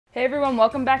Hey everyone,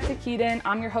 welcome back to KEYED.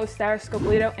 I'm your host, Sarah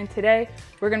Scopolito, and today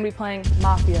we're going to be playing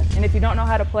Mafia. And if you don't know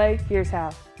how to play, here's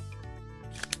how.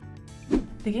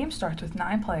 The game starts with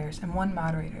 9 players and 1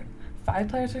 moderator. 5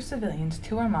 players are civilians,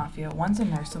 2 are Mafia, 1's a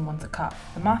nurse, and 1's a cop.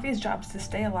 The Mafia's job is to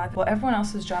stay alive, while everyone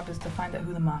else's job is to find out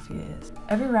who the Mafia is.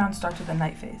 Every round starts with a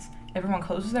night phase. Everyone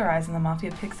closes their eyes and the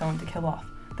Mafia picks someone to kill off.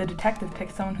 The detective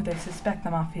picks someone who they suspect the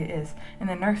Mafia is, and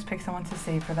the nurse picks someone to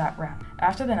save for that round.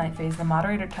 After the night phase, the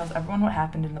moderator tells everyone what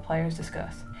happened and the players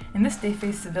discuss. In this day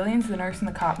phase, civilians, the nurse, and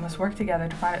the cop must work together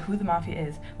to find out who the Mafia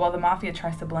is, while the Mafia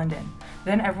tries to blend in.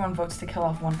 Then everyone votes to kill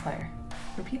off 1 player.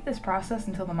 Repeat this process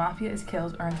until the Mafia is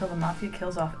killed or until the Mafia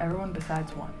kills off everyone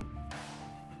besides 1.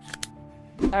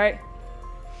 Alright,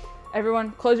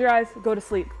 everyone close your eyes, go to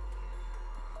sleep.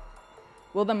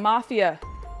 Will the Mafia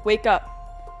wake up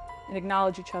and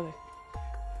acknowledge each other?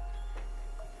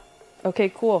 Okay,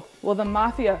 cool. Will the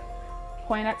Mafia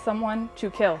point at someone to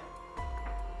kill?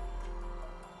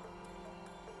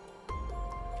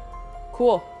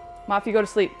 Cool. Mafia, go to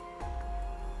sleep.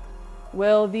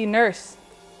 Will the nurse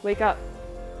wake up?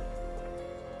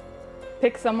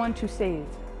 Pick someone to save.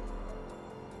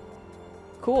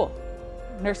 Cool.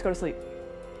 Nurse, go to sleep.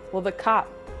 Will the cop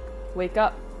wake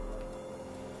up?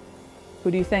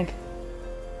 Who do you think?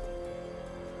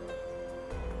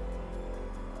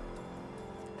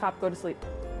 Cop, go to sleep.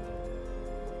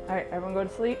 All right, everyone go to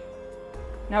sleep.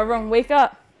 Now everyone wake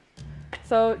up.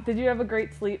 So did you have a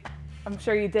great sleep? I'm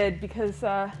sure you did because,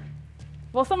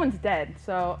 well, someone's dead.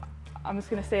 So I'm just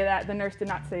gonna say that the nurse did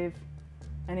not save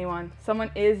anyone.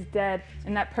 Someone is dead,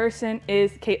 and that person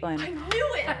is Caitlin. I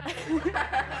knew it!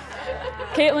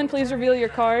 Caitlin, please reveal your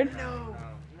card. No.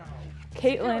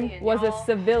 Caitlin was a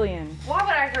civilian. Why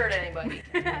would I hurt anybody?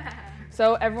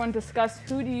 So everyone discuss,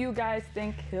 who do you guys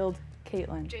think killed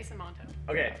Caitlin? Jason Monto.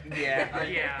 Okay. Yeah.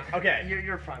 Yeah. Okay.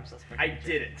 You're a prime suspect. I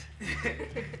didn't.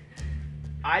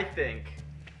 I think.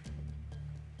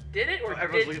 Did it or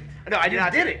Everyone's did? looking- No, I did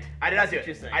not do did it. it. I did not do That's what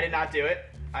you're it. saying. I did not do it.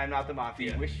 I'm not the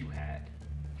Mafia. You wish you had.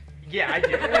 Yeah, I do.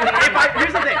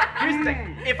 Here's the thing. Here's the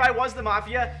thing. If I was the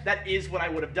Mafia, that is what I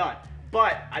would have done.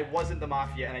 But I wasn't the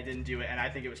Mafia, and I didn't do it, and I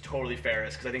think it was totally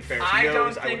Ferris, because I think Ferris I knows don't I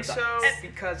would think have so done it.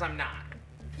 because I'm not.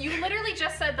 You literally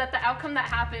just said that the outcome that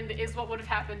happened is what would have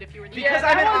happened if you were the Because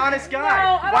I'm an honest guy.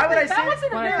 Why would I say? That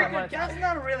wasn't a One at a very time, one good at a guess. That's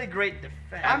not a really great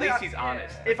defense. I'm At least not- he's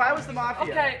honest. If I was the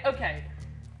Mafia. Okay.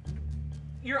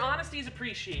 Your honesty is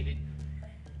appreciated,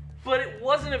 but it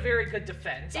wasn't a very good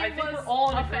defense. I think was we're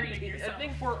all in offending agreement. yourself. I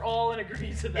think we're all in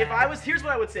agreement to that. If I was, here's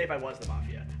what I would say if I was the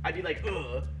Mafia. I'd be like,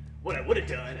 what I would have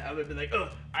done, I would have been like,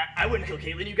 I wouldn't kill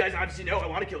Caitlin. You guys obviously know I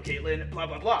want to kill Caitlin, blah,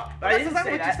 blah, blah. But I didn't say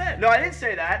that. what you said. No, I didn't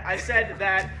say that. I said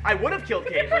that I would have killed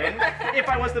Caitlin if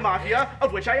I was the Mafia,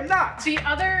 of which I am not. The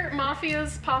other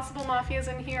mafias, possible mafias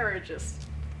in here are just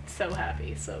so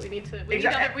happy. So we need to.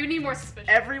 We need more suspicion.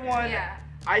 Everyone, Yeah.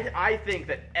 I think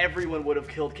that everyone would have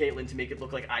killed Caitlin to make it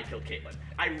look like I killed Caitlin.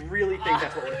 I really think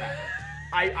that's what would have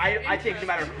happened. I think no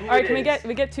matter who All right, it can is.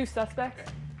 we get 2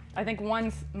 suspects? I think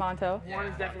one's Monto. One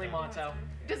is definitely Monto.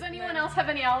 Does anyone else have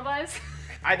any alibis?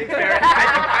 I think Ferris.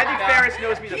 I think Ferris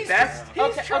knows me the best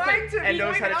He's trying to and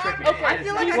knows how to trick me. Okay. I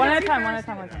feel like One at a time, one at a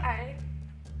time, one at a time.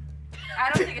 I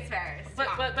don't think it's Ferris.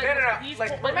 But No. he's-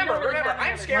 Like, but we don't remember, really have I'm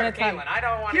any scared of One at a Caitlin. I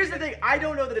don't want Here's the thing, I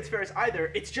don't know that it's Ferris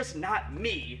either. It's just not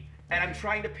me, and I'm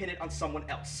trying to pin it on someone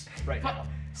else right now.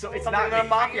 So it's not the me.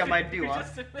 Mafia might do, You huh?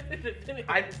 just admitted it.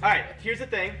 All right, here's the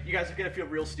thing. You guys are gonna feel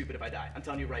real stupid if I die. I'm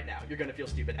telling you right now. You're gonna feel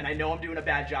stupid, and I know I'm doing a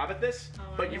bad job at this,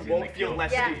 but you won't feel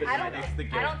less Yeah, stupid I when I don't die.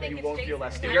 think- I don't think You it's won't feel Jason.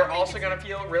 less stupid. You're also gonna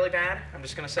feel really bad. I'm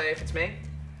just gonna say if it's me.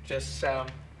 Just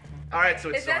All right, so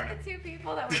it's Is that Sorna. the 2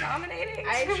 people that we're nominating?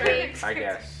 I think. I guess. I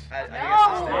guess No,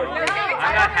 I'll stay. no, I'm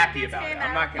not happy about it.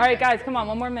 I'm not All gonna. right, guys, come on,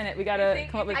 1 more minute. We gotta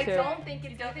come up with I 2. don't think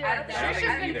it's either. I don't think I don't She's think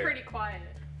just been either. pretty quiet.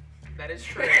 That is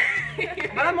true.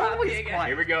 But I'm always quiet.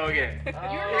 Here we go again.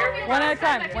 One at a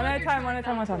time, one at a time, one at a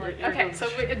time, one at a time. Okay, so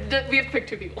we have to pick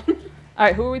 2 people. All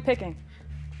right, who are we picking?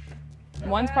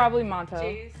 One's probably Monto.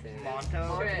 Jason.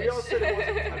 Monto. We all said it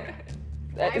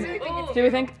was- I really think it's Do we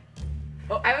think?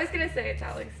 I was gonna say it's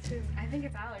Alex too. I think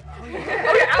it's Alex. Okay,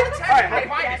 Alex has been Alright, the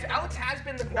quietest. Alex has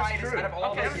been the quietest true. out of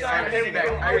all Okay, of us. so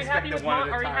are we happy with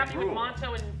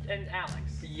Monto and Alex?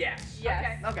 Yes.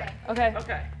 Yes. Okay. Okay.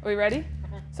 Okay. Are we ready?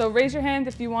 So raise your hand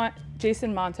if you want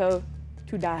Jason Monto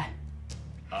to die.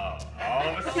 Oh, all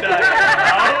of a sudden,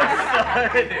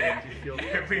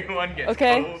 everyone gets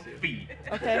Okay. cold feet.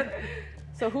 Okay.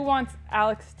 So who wants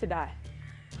Alex to die?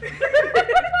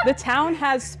 The town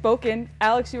has spoken.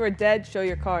 Alex, you are dead. Show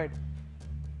your card.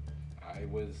 I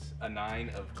was a 9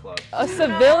 of clubs. A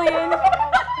civilian.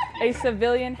 A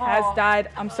civilian has died.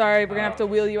 I'm sorry. We're gonna have to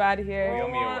wheel you out of here. Wheel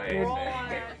me away. Roll on.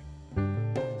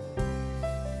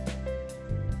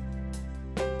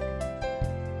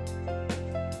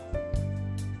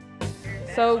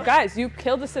 So guys, you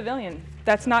killed a civilian.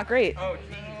 That's not great. Oh,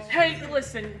 jeez. Hey,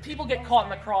 listen, people get caught in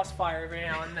the crossfire every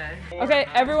now and then. Okay,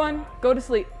 everyone, go to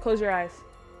sleep. Close your eyes.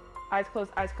 Eyes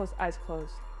closed, eyes closed, eyes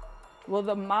closed. Will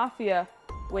the Mafia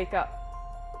wake up?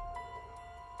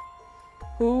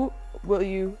 Who will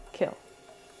you kill?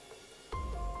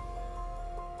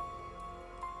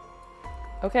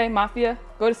 Okay, Mafia,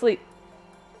 go to sleep.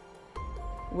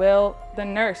 Will the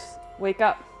nurse wake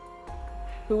up?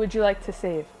 Who would you like to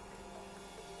save?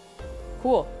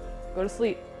 Cool, go to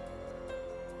sleep.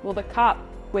 Will the cop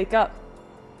wake up?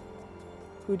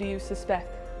 Who do you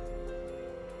suspect?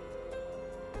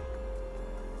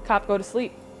 Cop, go to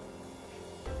sleep.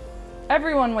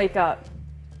 Everyone wake up.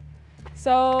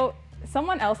 So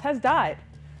someone else has died.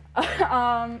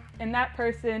 And that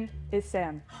person is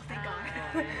Sam. Oh, thank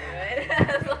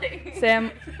God. Like,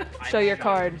 Sam, show your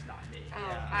card.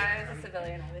 I was a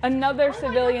civilian. Another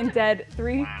civilian dead.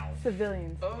 3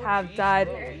 civilians have died.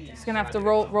 Just gonna have to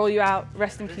roll you out.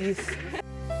 Rest in peace.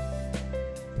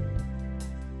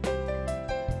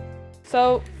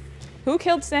 So, who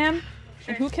killed Sam?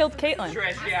 And who killed Caitlin?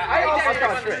 Trish, yeah. I also jump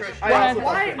thought on the Trish. Trish. I also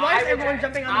thought Why Trish. is everyone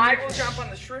jumping on the I will jump on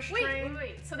the Trish Wait, train. wait,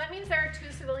 wait. So that means there are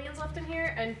 2 civilians left in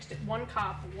here and 1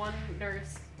 cop, 1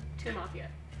 nurse, 2 Mafia,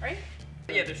 right?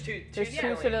 Yeah, there's two There's 2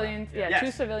 civilians. civilians. Yeah, Yes.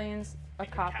 2 civilians, a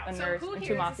cop, a So nurse, who and 2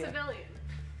 here is a Mafia. civilian?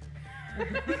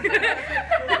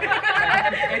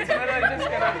 It's literally just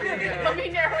gonna be. Let me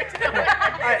narrow it down.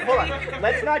 Alright, hold on.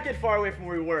 Let's not get far away from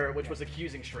where we were, which was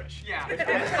accusing Shrish. Yeah.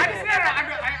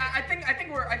 I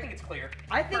think it's clear.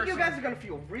 I think you guys are gonna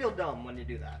feel real dumb when you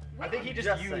do that. I think he just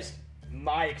Just used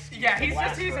my excuse. Yeah, to he's just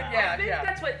last using. round. Yeah, I think yeah.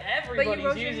 that's what rose everybody's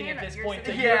your using hand at up. this You're point. That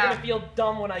sitting you're Yeah. gonna feel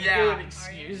dumb when I Yeah. do an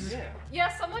excuse. Yeah. Yeah,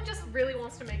 someone just really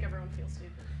wants to make everyone feel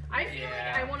stupid. I feel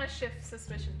Yeah. like I want to shift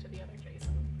suspicion to the other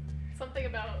Jason. Something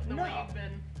about the way No. you've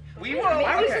been. We will.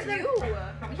 Why was Okay.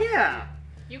 it Yeah.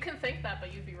 You can think that,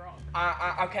 but you'd be wrong.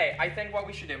 Okay, I think what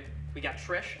we should do, we got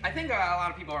Trish. I think a lot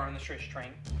of people are on the Trish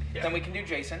train. Yeah. Then we can do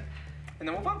Jason, and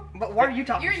then we'll vote. But why are you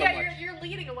talking You're so yeah, much? you're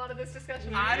leading a lot of this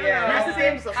discussion. I don't Yeah, know.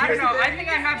 here's the same- I don't know. I here's think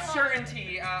I have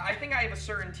certainty. I think I have a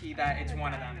certainty that it's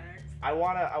one of them.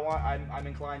 I'm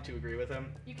inclined to agree with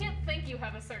him. You can't think you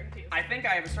have a certainty. I think I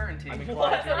have a certainty. I'm I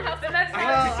inclined to agree. Then that's Well,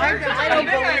 not I certainty. don't think I have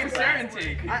a believe that.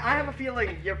 certainty. I have a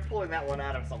feeling you're pulling that one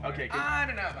out of somewhere. Okay, good. I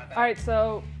don't know about that. All right,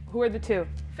 so who are the 2?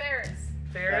 Ferris.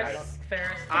 Ferris.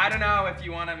 I don't know if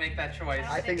you want to make that choice.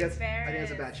 I think it's fair. I think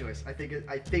it's a bad choice. I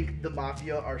think the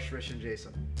Mafia are Shrish and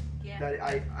Jason. Yeah. That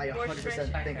I Or 100%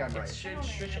 Shrish. think I'm right.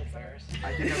 Shrish and Ferris.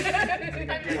 I think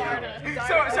I'm Florida.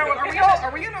 So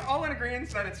are we all in agreement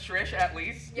that it's Trish at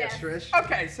least? Yes. Shrish.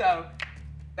 Okay, so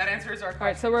that answers our All right,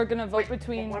 question. so we're gonna vote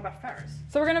between. What about Ferris?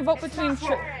 So we're gonna vote between.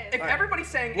 Ferris. If everybody's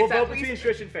saying We'll it's vote at between least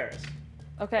Shrish and Ferris.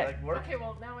 Okay. Like, work? Okay,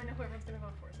 well now I know who everyone's gonna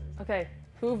vote for. So. Okay.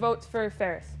 Who votes for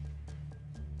Ferris?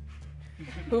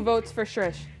 Who votes for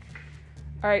Shrish?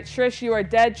 All right, Shrish, you are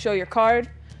dead. Show your card.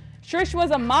 Shrish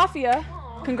was a Mafia.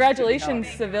 Aw. Congratulations,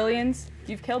 civilians.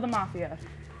 You've killed a Mafia.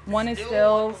 One is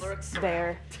still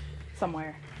there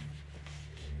somewhere.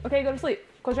 Okay, go to sleep.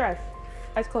 Close your eyes.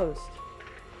 Eyes closed.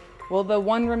 Will the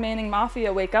 1 remaining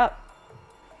Mafia wake up?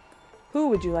 Who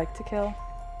would you like to kill?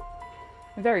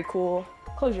 Very cool.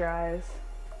 Close your eyes.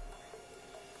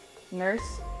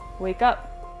 Nurse, wake up.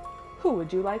 Who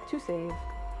would you like to save?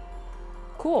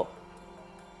 Cool.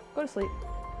 Go to sleep.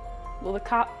 Will the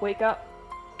cop wake up?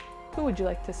 Who would you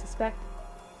like to suspect?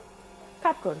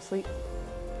 Cop, go to sleep.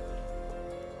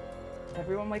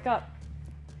 Everyone wake up.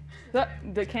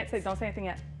 They can't say, don't say anything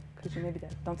yet, because you may be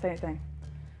dead. Don't say anything.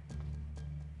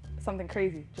 Something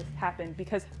crazy just happened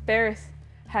because Ferris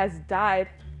has died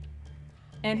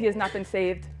and he has not been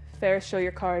saved. Ferris, show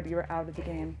your card. You are out of the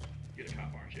game. You're the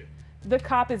cop, aren't you? The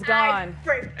cop is gone. I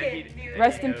freaking knew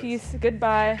Rest in Yes. peace.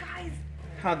 Goodbye.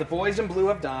 the boys in blue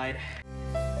have died.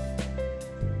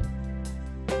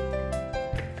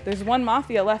 There's 1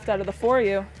 Mafia left out of the 4 of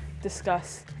you.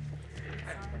 Discuss.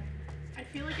 I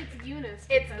feel like it's Eunice.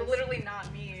 It's because- literally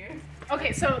not me.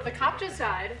 Okay, so the cop just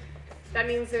died. That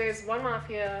means there's 1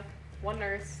 Mafia, 1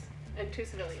 nurse, and 2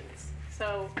 civilians.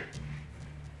 So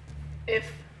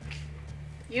if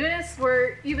Eunice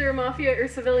were either a Mafia or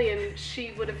civilian,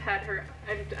 she would have had her.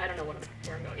 I don't know where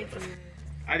I'm going with this.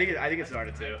 I think it's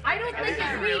Narda too. I don't think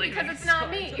it's me because it's not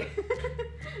me.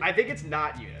 I think it's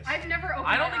not Eunice. I've never opened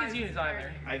I don't my think it's eyes Eunice before.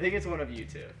 either. I think it's one of you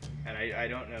two, and I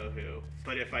don't know who.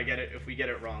 But if we get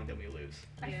it wrong, then we lose.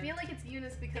 I feel like it's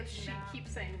Eunice because It's she not.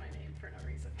 keeps saying my name for no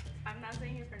reason. I'm not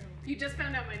saying your friend. You just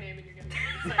found out my name and you're getting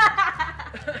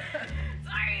excited.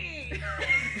 Sorry.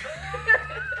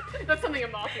 That's something a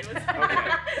Mafia would say. Okay.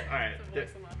 All right. It's a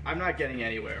voice of Mafia. I'm not getting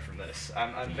anywhere from this.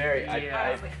 I'm very. Yeah.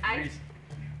 I was like,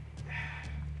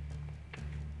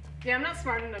 Yeah, I'm not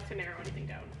smart enough to narrow anything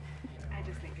down. I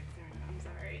just think it's Zarna. I'm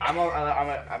sorry.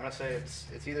 I'm gonna say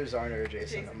it's either Zarna or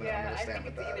Jason. I'm gonna stand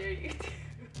with that. Either you two.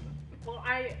 Well,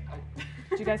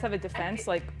 Do you guys have a defense,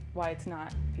 like why it's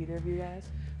not either of you guys?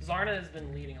 Zarna has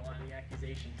been leading a lot of the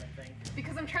accusations, I think.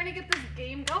 because I'm trying to get this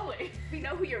game going. We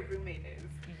know who your roommate is.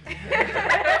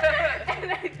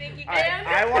 And I think you can.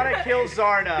 I want to kill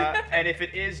Zarna, and if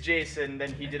it is Jason,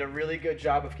 then he did a really good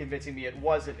job of convincing me it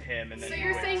wasn't him. And then So he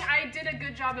you're wins. saying I did a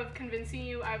good job of convincing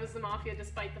you I was the Mafia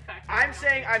despite the fact that I'm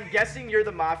saying I'm guessing you're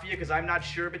the Mafia because I'm not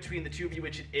sure between the two of you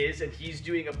which it is, and he's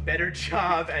doing a better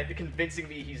job at convincing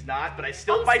me he's not, but I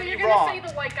still might so you're be gonna wrong. say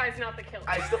the white guy's not the killer.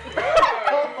 I still.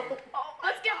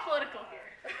 Let's get political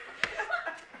here.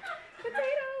 Potatoes.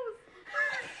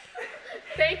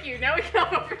 Thank you. Now we can all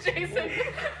vote for Jason.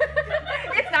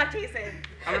 It's not Jason.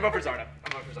 I'm gonna vote for Zarna.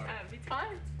 It's fine.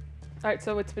 All right,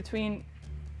 so it's between.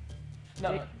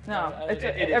 No, It's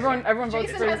it is everyone. Zarna. Everyone votes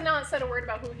Jason for. has not said a word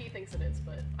about who he thinks it is,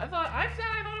 but I thought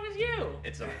it was you.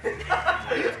 It's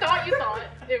Zarna. you thought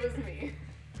it was me.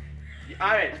 All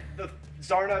right, the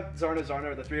Zarna.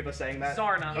 Are the three of us saying that?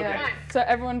 Zarna. Okay. Yeah. So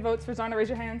everyone votes for Zarna. Raise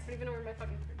your hands. I don't even know where my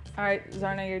fucking card is. All right,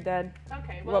 Zarna, you're dead.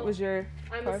 Okay, well, What was your?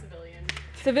 I'm a card? civilian.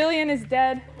 Civilian is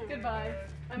dead. Goodbye.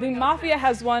 I'm The a ghost Mafia now.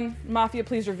 has won. Mafia,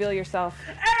 please reveal yourself.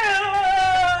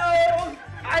 Oh!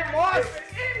 I lost.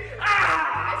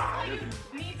 I saw you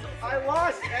need to. I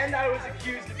lost, and I was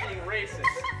accused of being racist.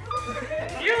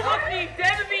 You looked me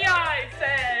dead in the eye and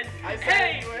said, I said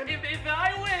hey, you win. if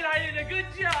I win, I did a good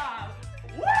job.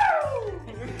 Woo!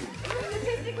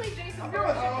 Statistically, Jason.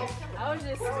 I was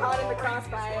just caught in the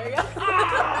crossfire.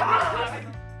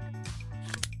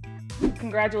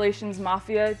 Congratulations,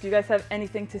 Mafia. Do you guys have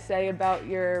anything to say about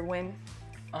your win?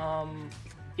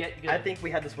 Get good. I think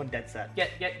we had this one dead set. Get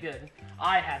good.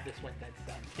 I had this one dead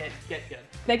set. Get good.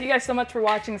 Thank you guys so much for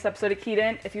watching this episode of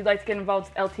KEYED. If you'd like to get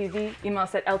involved with LTV, email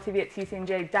us at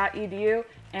ltv@tcnj.edu,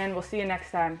 and we'll see you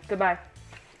next time. Goodbye.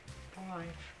 Bye.